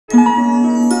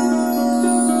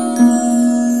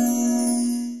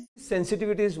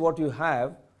sensitivity is what you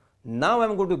have. Now I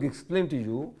am going to explain to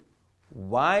you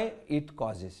why it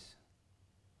causes.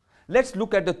 Let's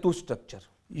look at the tooth structure.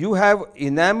 You have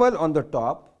enamel on the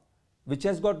top which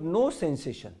has got no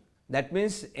sensation. That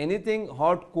means anything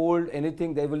hot, cold,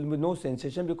 anything, there will be no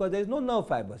sensation because there is no nerve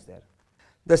fibers there.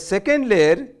 The second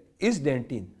layer is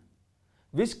dentine,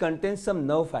 which contains some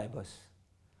nerve fibers.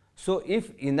 So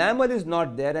if enamel is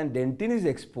not there and dentine is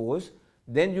exposed,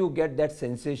 then you get that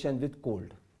sensation with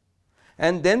cold.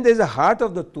 And then there is a heart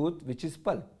of the tooth which is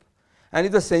pulp. And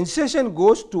if the sensation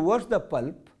goes towards the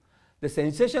pulp,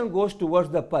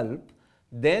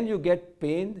 then you get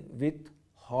pain with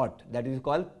hot. That is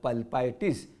called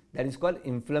pulpitis. That is called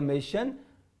inflammation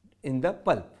in the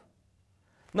pulp.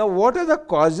 Now what are the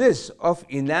causes of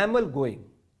enamel going?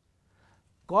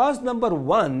 Cause number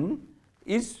one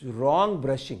is wrong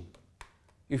brushing.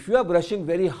 If you are brushing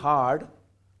very hard,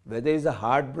 whether it is a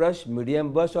hard brush,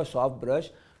 medium brush or soft brush,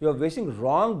 you are using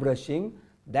wrong brushing,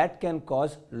 that can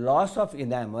cause loss of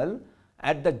enamel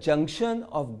at the junction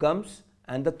of gums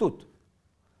and the tooth.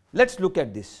 Let's look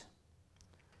at this.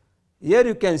 Here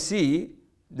you can see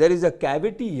there is a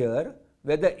cavity here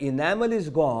where the enamel is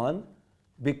gone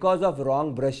because of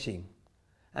wrong brushing.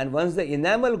 And once the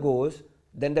enamel goes,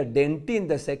 then the dentine,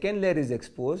 the second layer, is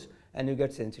exposed and you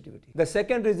get sensitivity. The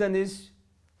second reason is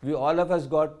we all of us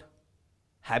got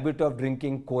habit of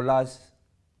drinking colas,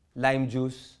 lime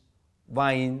juice,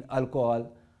 wine,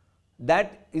 alcohol.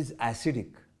 That is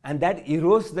acidic and that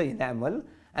erodes the enamel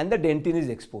and the dentine is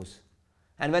exposed.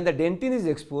 And when the dentine is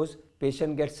exposed,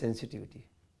 patient gets sensitivity.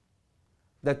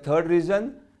 The third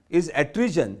reason is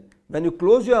attrition. When you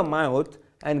close your mouth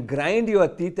and grind your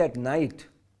teeth at night,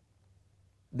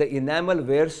 the enamel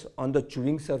wears on the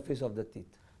chewing surface of the teeth.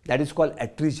 That is called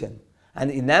attrition.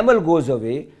 And enamel goes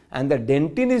away and the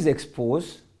dentine is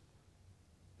exposed,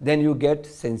 then you get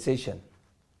sensation.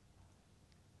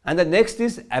 And the next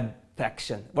is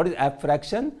abfraction. What is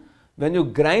abfraction? When you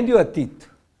grind your teeth,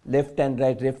 left and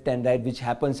right, which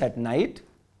happens at night,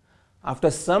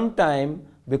 after some time,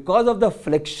 because of the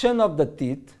flexion of the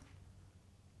teeth,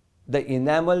 the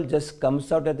enamel just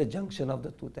comes out at the junction of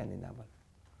the tooth and enamel.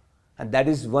 And that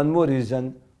is one more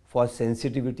reason for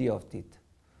sensitivity of teeth.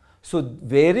 So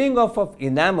wearing off of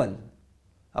enamel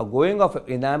or going off of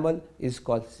enamel is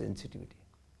called sensitivity.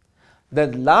 The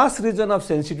last reason of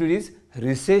sensitivity is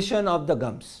recession of the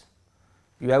gums.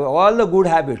 You have all the good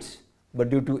habits, but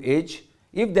due to age,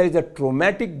 if there is a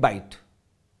traumatic bite,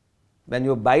 when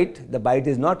you bite, the bite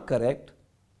is not correct,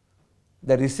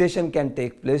 the recession can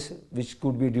take place, which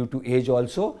could be due to age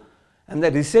also, and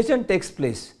the recession takes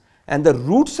place and the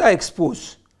roots are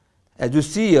exposed. As you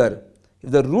see here,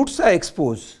 if the roots are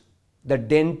exposed, the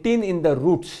dentine in the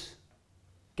roots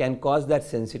can cause that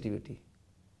sensitivity.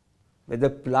 Whether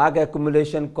plaque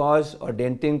accumulation cause or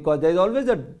dentine cause, there is always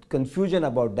a confusion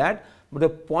about that, but the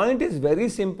point is very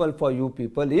simple for you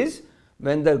people is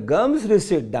when the gums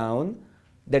recede down,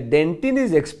 the dentine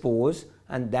is exposed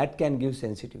and that can give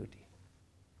sensitivity.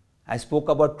 I spoke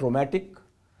about traumatic.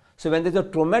 So when there is a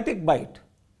traumatic bite,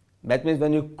 that means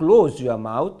when you close your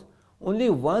mouth, only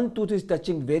one tooth is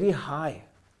touching very high.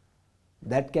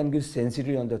 That can give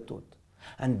sensitivity on the tooth.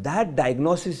 And that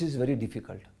diagnosis is very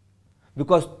difficult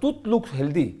because tooth looks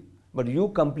healthy, but you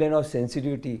complain of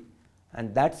sensitivity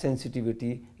and that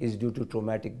sensitivity is due to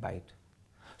traumatic bite.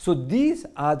 So these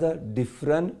are the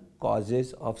different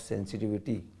causes of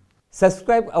sensitivity.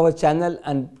 Subscribe our channel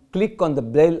and click on the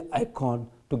bell icon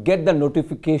to get the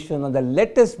notification on the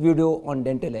latest video on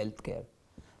dental healthcare.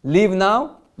 Live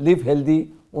now, live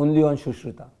healthy, only on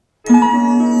Shushruta.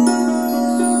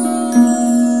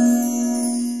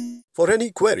 For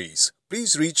any queries,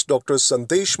 please reach Dr.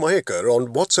 Sandesh Mayekar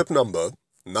on WhatsApp number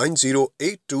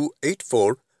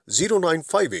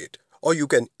 9082840958 or you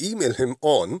can email him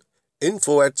on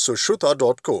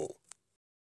info@sushruta.co.